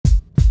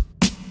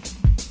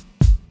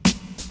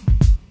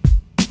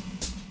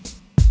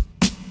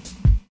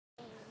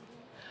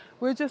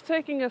We're just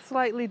taking a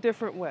slightly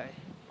different way.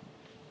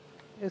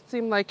 It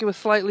seemed like it was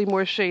slightly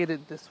more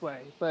shaded this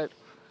way, but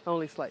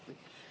only slightly.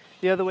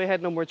 The other way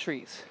had no more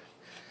trees.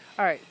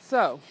 All right,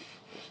 so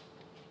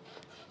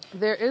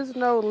there is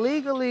no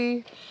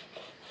legally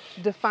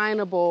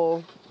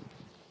definable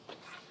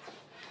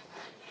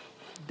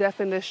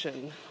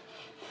definition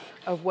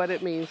of what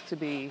it means to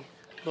be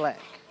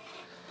black.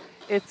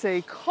 It's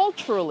a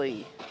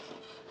culturally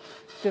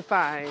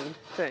defined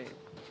thing.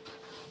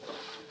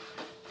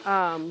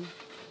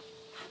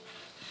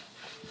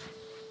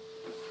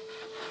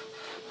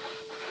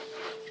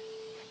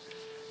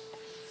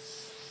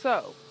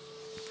 So,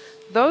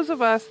 those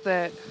of us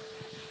that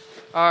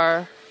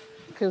are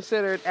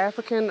considered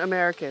African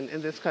American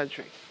in this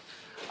country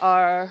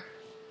are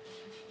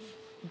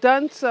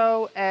done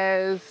so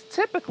as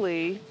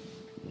typically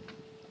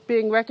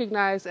being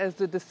recognized as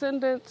the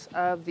descendants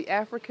of the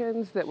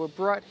Africans that were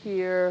brought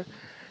here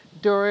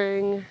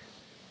during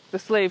the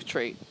slave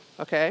trade,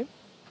 okay?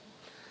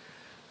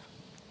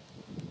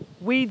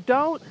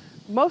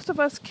 Most of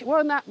us,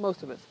 well, not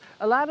most of us,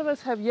 a lot of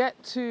us have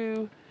yet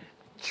to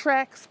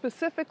track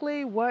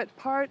specifically what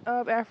part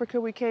of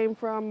Africa we came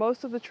from.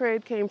 Most of the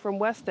trade came from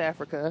West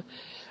Africa,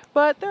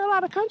 but there are a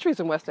lot of countries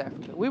in West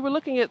Africa. We were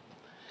looking at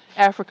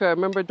Africa,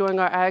 remember, doing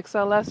our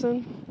IXL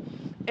lesson?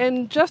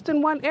 And just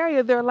in one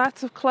area, there are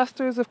lots of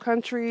clusters of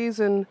countries,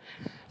 and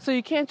so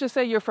you can't just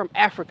say you're from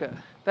Africa.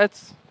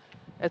 It's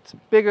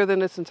bigger than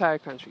this entire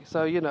country.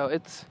 So,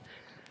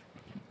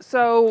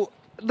 so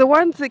the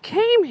ones that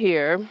came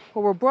here,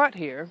 or were brought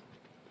here,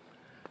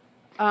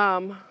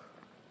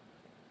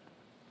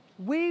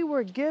 we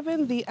were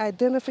given the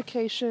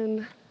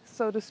identification,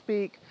 so to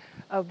speak,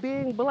 of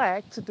being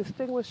black to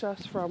distinguish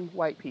us from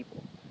white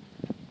people.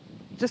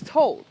 Just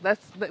told.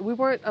 We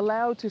weren't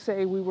allowed to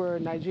say we were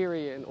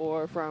Nigerian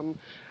or from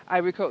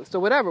Ivory Coast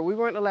or whatever. We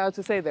weren't allowed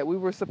to say that. We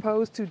were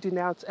supposed to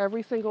denounce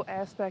every single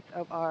aspect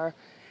of our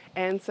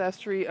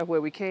ancestry, of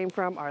where we came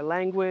from, our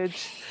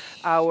language,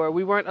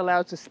 we weren't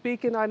allowed to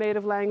speak in our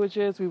native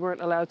languages, we weren't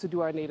allowed to do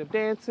our native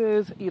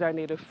dances, eat our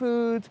native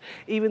foods,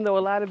 even though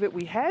a lot of it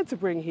we had to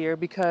bring here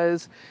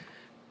because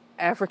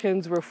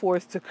Africans were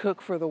forced to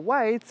cook for the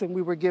whites and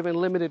we were given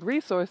limited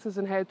resources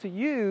and had to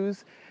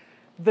use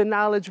the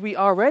knowledge we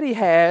already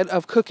had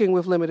of cooking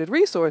with limited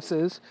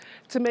resources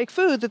to make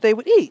food that they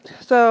would eat.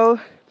 So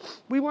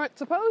we weren't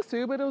supposed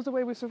to, but it was the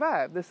way we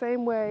survived. The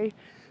same way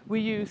we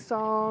used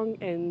song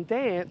and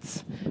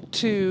dance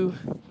to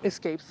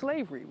escape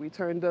slavery. We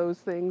turned those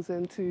things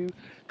into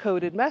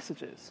coded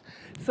messages.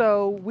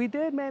 So we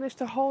did manage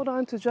to hold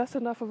on to just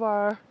enough of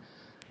our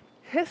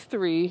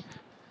history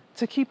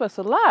to keep us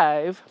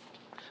alive,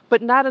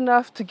 but not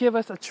enough to give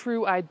us a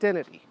true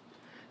identity.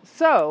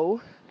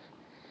 So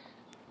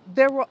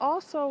there were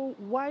also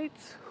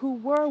whites who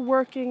were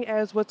working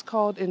as what's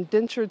called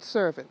indentured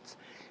servants,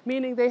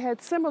 meaning they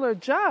had similar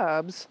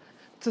jobs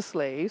to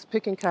slaves,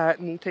 picking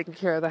cotton, taking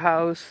care of the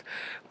house,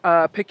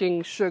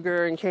 picking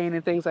sugar and cane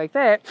and things like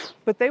that,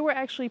 but they were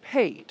actually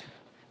paid.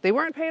 They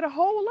weren't paid a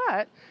whole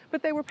lot,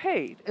 but they were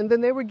paid. And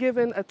then they were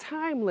given a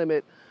time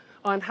limit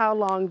on how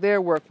long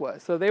their work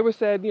was. So they were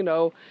said,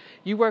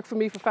 you work for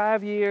me for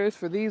 5 years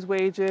for these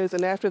wages,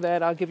 and after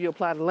that I'll give you a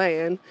plot of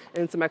land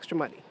and some extra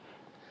money.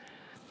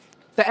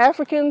 The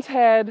Africans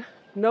had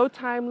no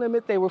time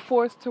limit. They were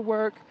forced to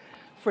work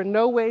for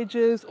no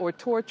wages or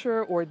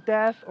torture or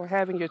death or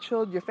having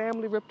your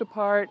family ripped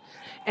apart,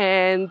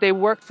 and they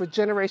worked for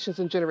generations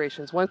and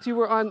generations. Once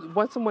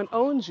someone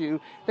owned you,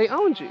 they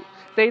owned you.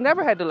 They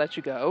never had to let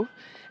you go,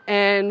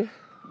 and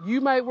you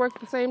might work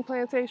the same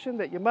plantation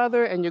that your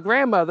mother and your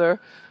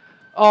grandmother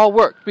all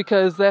worked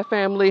because that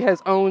family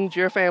has owned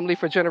your family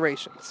for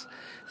generations.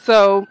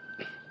 So,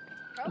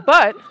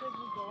 but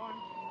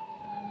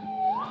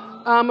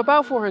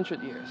about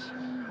 400 years.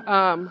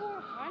 400?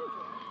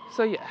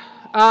 So yeah.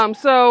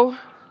 That's like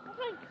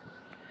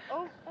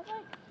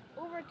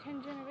over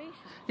 10 generations.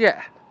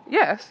 Yeah,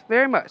 yes,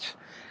 very much.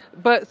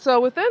 But so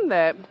within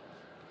that,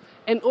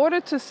 in order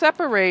to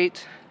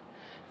separate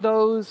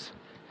those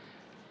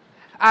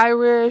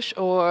Irish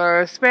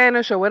or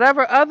Spanish or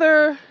whatever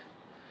other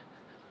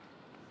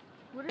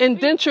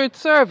indentured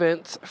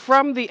servants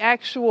from the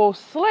actual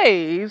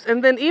slaves,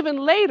 and then even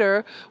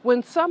later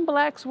when some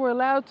blacks were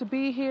allowed to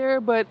be here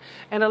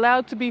and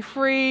allowed to be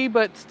free,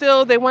 but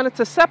still they wanted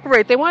to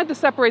separate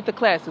the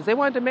classes. They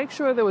wanted to make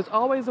sure there was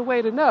always a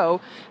way to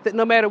know that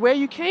no matter where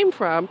you came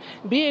from,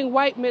 being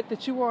white meant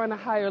that you were on a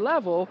higher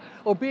level,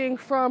 or being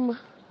from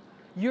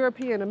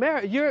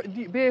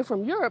being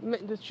from Europe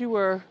meant that you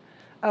were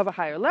of a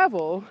higher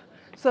level.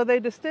 So they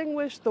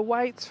distinguished the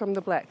whites from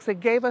the blacks. They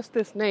gave us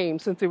this name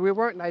since we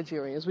weren't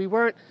Nigerians. We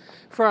weren't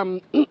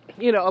from, we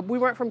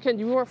weren't from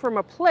Kenya. We weren't from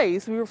a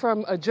place. We were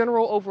from a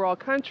general overall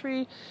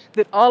country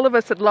that all of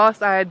us had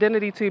lost our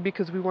identity to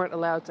because we weren't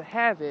allowed to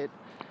have it.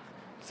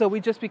 So we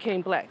just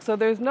became black. So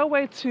there's no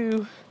way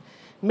to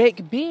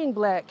make being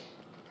black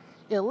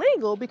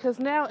illegal because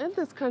now in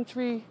this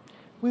country,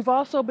 we've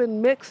also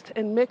been mixed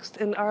and mixed,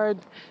 and our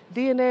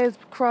DNA has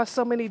crossed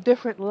so many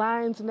different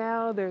lines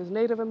now. There's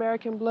Native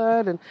American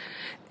blood and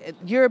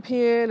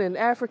European and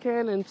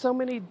African and so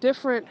many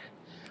different.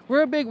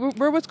 We're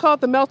what's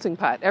called the melting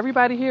pot.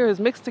 Everybody here is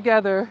mixed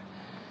together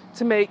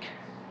to make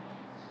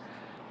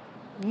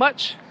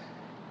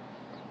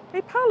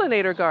a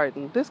pollinator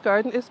garden. This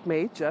garden is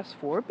made just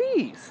for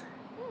bees.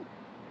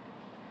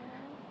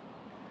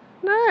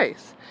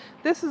 Nice.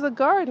 This is a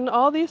garden.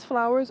 All these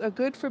flowers are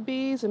good for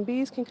bees, and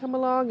bees can come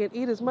along and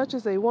eat as much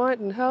as they want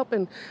and help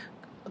and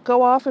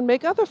go off and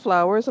make other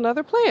flowers and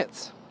other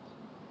plants.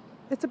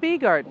 It's a bee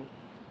garden.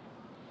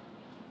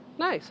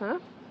 Nice, huh?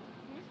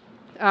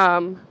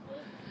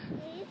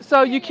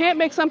 So you can't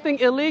make something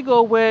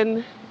illegal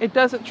when it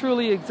doesn't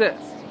truly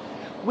exist.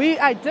 We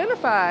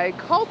identify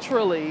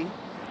culturally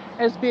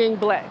as being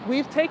black.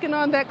 We've taken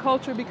on that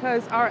culture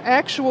because our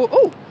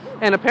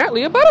and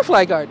apparently a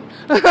butterfly garden.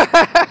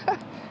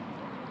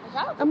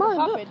 Am I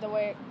puppet the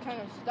way it kind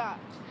of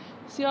stops?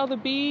 See all the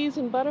bees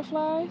and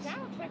butterflies? It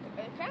kind of looks like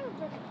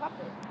a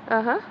puppet.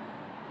 Uh-huh.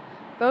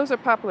 Those are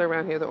popular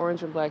around here, the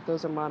orange and black.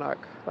 Those are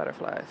monarch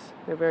butterflies.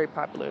 They're very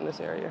popular in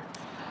this area.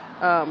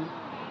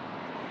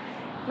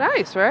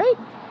 Nice, right?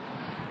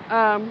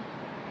 I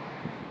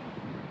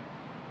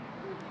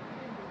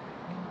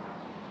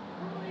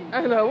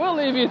know, we'll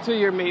leave you to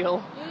your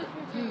meal.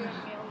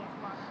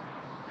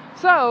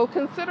 So,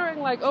 considering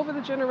like over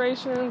the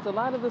generations, a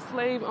lot of the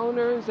slave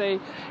owners, they,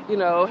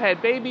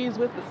 had babies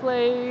with the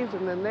slaves,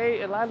 and then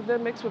a lot of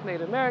them mixed with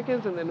Native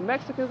Americans, and then the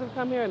Mexicans have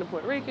come here, and the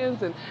Puerto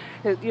Ricans, and,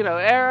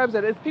 Arabs,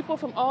 and people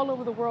from all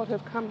over the world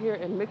have come here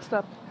and mixed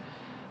up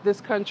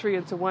this country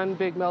into one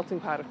big melting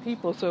pot of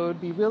people. So it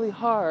would be really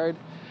hard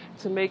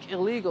to make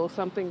illegal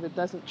something that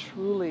doesn't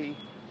truly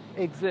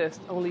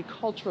exist, only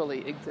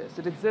culturally exists.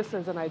 It exists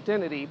as an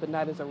identity, but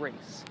not as a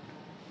race.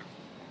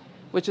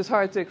 Which is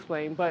hard to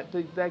explain, but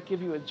did that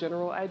give you a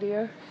general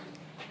idea?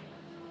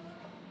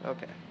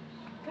 Okay.